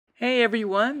Hey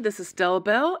everyone, this is Stella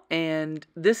Bell, and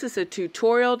this is a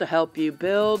tutorial to help you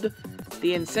build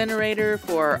the incinerator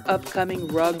for our upcoming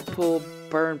rug pull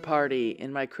burn party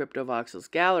in my Cryptovoxels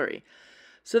gallery.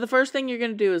 So the first thing you're going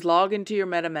to do is log into your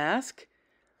MetaMask,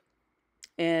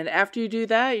 and after you do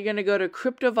that, you're going to go to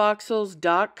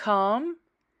cryptovoxels.com,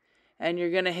 and you're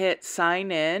going to hit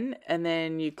sign in, and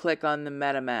then you click on the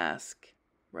MetaMask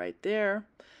right there.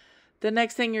 The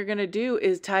next thing you're going to do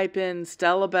is type in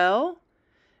Stella Bell.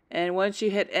 And once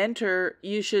you hit enter,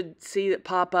 you should see it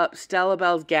pop up Stella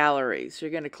Bell's gallery. So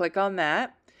you're going to click on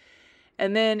that.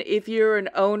 And then if you're an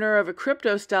owner of a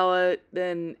Crypto Stella,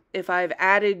 then if I've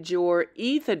added your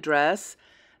ETH address,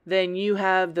 then you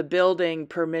have the building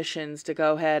permissions to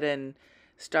go ahead and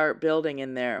start building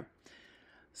in there.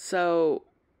 So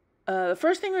the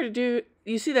first thing we're going to do,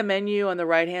 you see the menu on the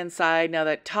right hand side. Now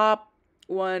that top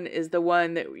one is the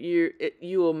one that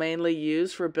you will mainly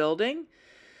use for building.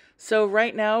 So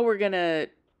right now we're going to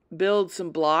build some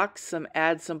blocks,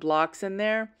 add some blocks in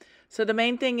there. So the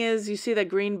main thing is you see the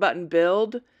green button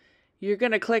build. You're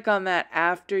going to click on that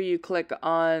after you click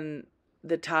on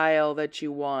the tile that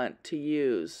you want to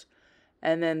use.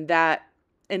 And then that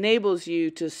enables you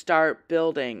to start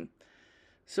building.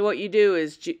 So what you do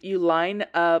is you line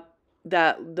up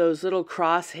those little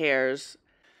crosshairs.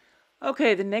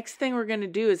 Okay, the next thing we're going to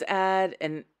do is add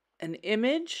an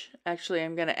image. Actually,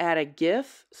 I'm going to add a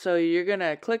GIF. So you're going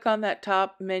to click on that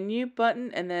top menu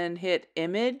button and then hit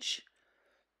image.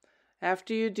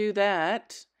 After you do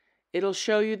that, it'll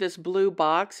show you this blue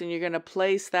box and you're going to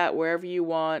place that wherever you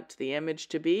want the image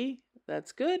to be.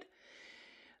 That's good.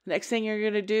 Next thing you're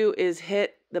going to do is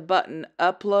hit the button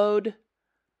upload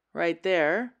right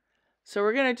there. So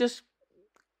we're going to just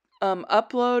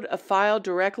upload a file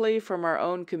directly from our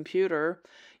own computer.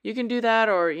 You can do that,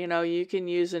 or you can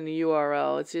use an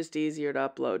URL. It's just easier to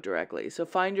upload directly. So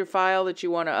find your file that you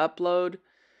want to upload,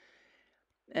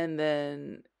 and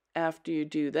then after you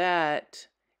do that,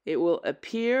 it will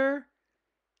appear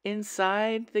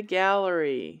inside the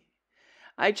gallery.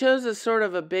 I chose a sort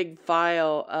of a big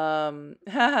file.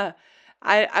 I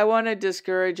want to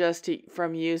discourage us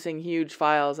from using huge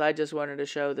files. I just wanted to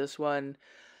show this one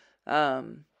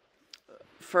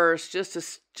first,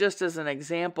 just as an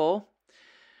example.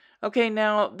 Okay,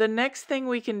 now the next thing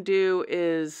we can do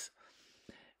is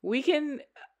we can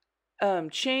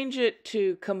change it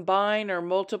to combine or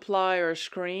multiply or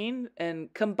screen.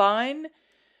 And combine,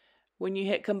 when you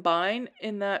hit combine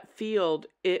in that field,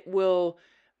 it will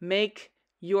make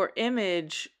your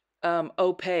image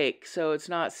opaque, so it's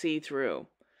not see-through.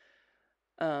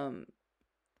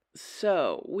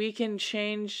 So we can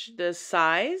change the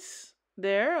size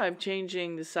there. I'm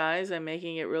changing the size. I'm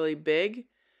making it really big.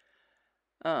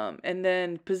 And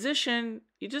then position,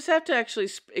 you just have to actually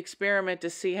experiment to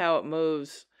see how it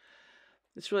moves.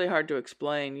 It's really hard to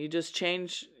explain. You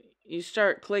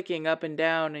start clicking up and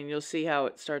down and you'll see how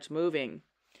it starts moving.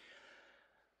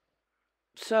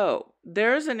 So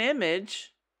there's an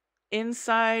image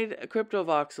inside a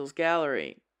Cryptovoxels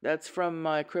gallery. That's from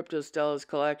my Crypto Stellas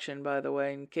collection, by the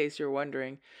way, in case you're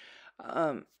wondering.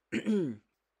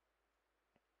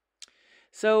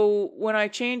 So when I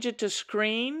change it to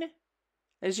screen,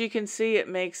 as you can see, it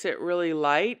makes it really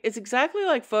light. It's exactly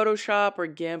like Photoshop or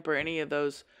GIMP or any of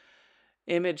those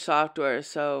image software.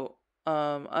 So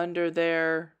under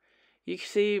there, you can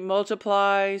see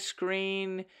multiply,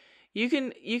 screen. You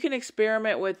can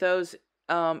experiment with those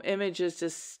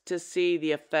images to see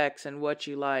the effects and what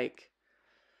you like.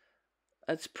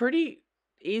 It's pretty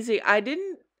easy. I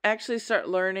didn't actually start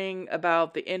learning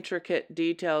about the intricate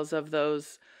details of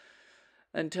those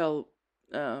until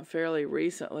fairly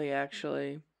recently,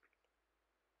 actually.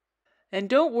 And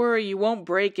don't worry, you won't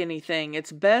break anything.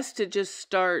 It's best to just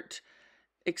start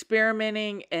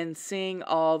experimenting and seeing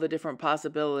all the different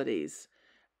possibilities.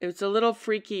 It's a little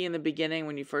freaky in the beginning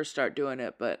when you first start doing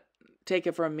it, but take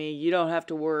it from me, you don't have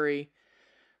to worry.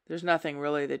 There's nothing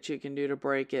really that you can do to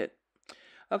break it.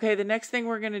 Okay, the next thing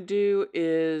we're going to do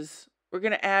is we're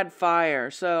going to add fire.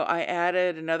 So I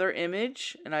added another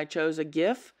image and I chose a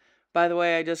GIF. By the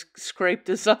way, I just scraped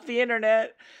this off the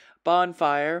internet.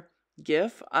 Bonfire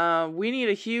GIF. We need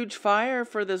a huge fire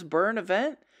for this burn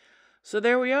event. So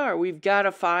there we are. We've got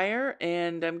a fire,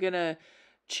 and I'm going to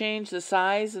change the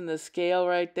size and the scale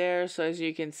right there. So as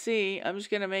you can see, I'm just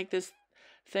going to make this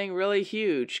thing really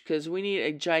huge because we need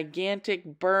a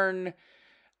gigantic burn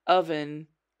oven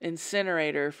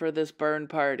incinerator for this burn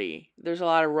party. There's a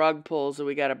lot of rug pulls that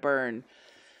we got to burn.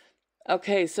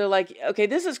 Okay, so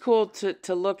this is cool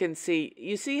to look and see.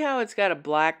 You see how it's got a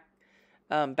black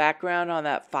background on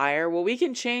that fire? Well, we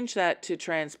can change that to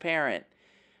transparent.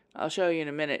 I'll show you in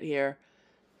a minute here.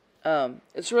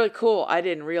 It's really cool. I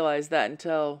didn't realize that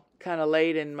until kind of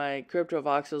late in my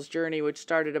Cryptovoxels journey, which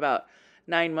started about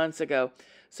 9 months ago.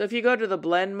 So if you go to the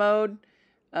blend mode,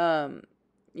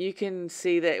 you can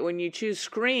see that when you choose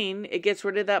screen, it gets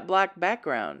rid of that black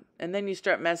background. And then you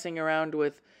start messing around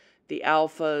with the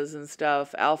alphas and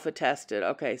stuff, alpha tested.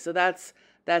 Okay, so that's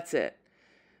it.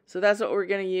 So that's what we're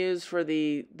going to use for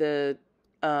the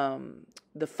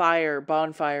bonfire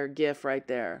GIF right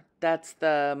there. That's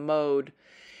the mode.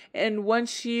 And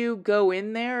once you go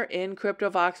in there in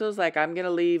Cryptovoxels, like I'm going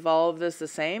to leave all of this the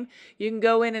same, you can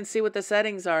go in and see what the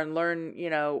settings are and learn,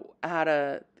 how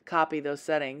to copy those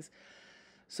settings.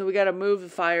 So we got to move the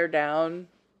fire down.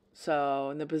 So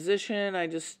in the position, I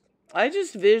just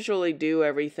visually do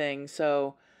everything.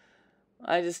 So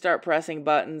I just start pressing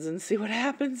buttons and see what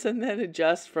happens and then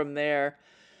adjust from there.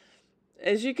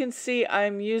 As you can see,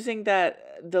 I'm using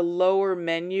the lower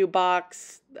menu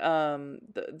box,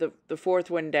 the fourth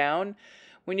one down.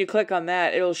 When you click on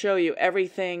that, it'll show you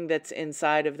everything that's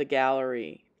inside of the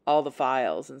gallery, all the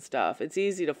files and stuff. It's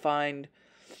easy to find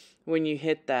when you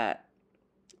hit that.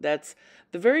 That's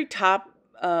the very top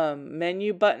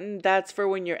menu button. That's for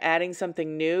when you're adding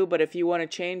something new, but if you want to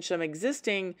change some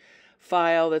existing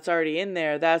file that's already in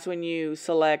there, that's when you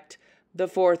select the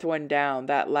fourth one down,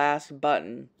 that last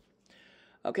button.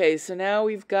 Okay, so now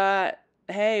we've got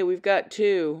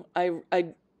two. I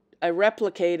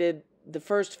replicated the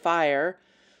first fire,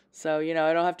 so I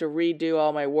don't have to redo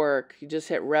all my work. You just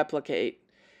hit replicate,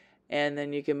 and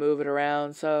then you can move it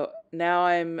around. So now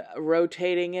I'm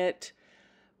rotating it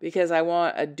because I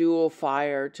want a dual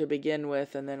fire to begin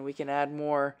with, and then we can add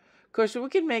more. Of course, we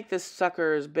can make this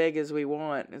sucker as big as we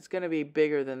want. It's going to be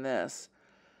bigger than this.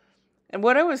 And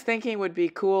what I was thinking would be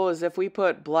cool is if we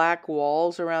put black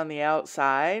walls around the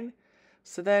outside.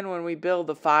 So then when we build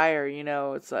the fire,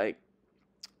 it's like,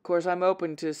 of course, I'm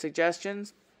open to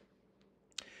suggestions.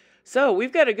 So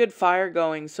we've got a good fire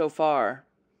going so far.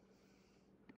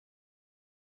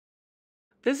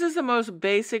 This is the most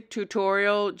basic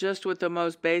tutorial, just with the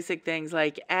most basic things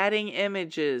like adding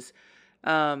images,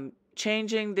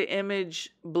 changing the image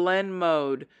blend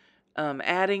mode,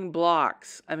 adding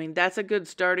blocks. I mean, that's a good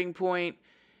starting point.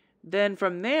 Then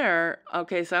from there,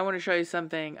 okay, so I want to show you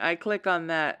something. I click on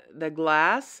the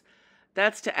glass.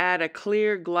 That's to add a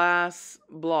clear glass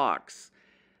blocks.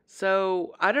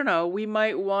 So, I don't know, we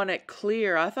might want it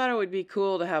clear. I thought it would be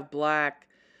cool to have black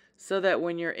so that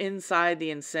when you're inside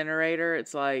the incinerator,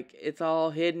 it's like it's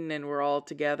all hidden and we're all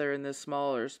together in this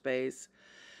smaller space.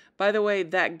 By the way,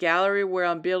 that gallery where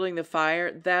I'm building the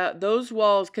fire, those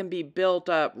walls can be built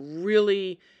up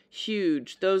really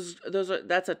huge.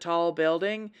 That's a tall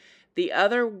building. The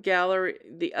other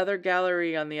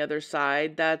gallery on the other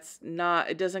side,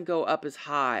 it doesn't go up as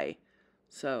high.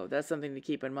 So that's something to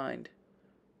keep in mind.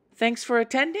 Thanks for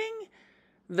attending.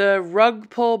 The rug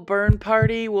pull burn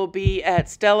party will be at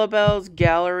Stella Bell's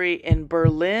gallery in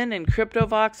Berlin in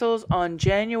Cryptovoxels on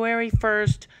January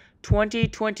 1st,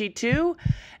 2022.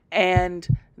 And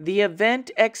the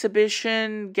event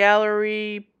exhibition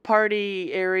gallery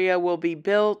party area will be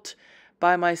built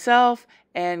by myself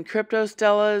and Crypto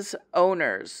Stella's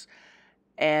owners.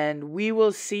 And we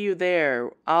will see you there.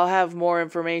 I'll have more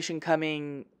information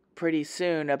coming pretty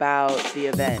soon about the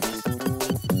event.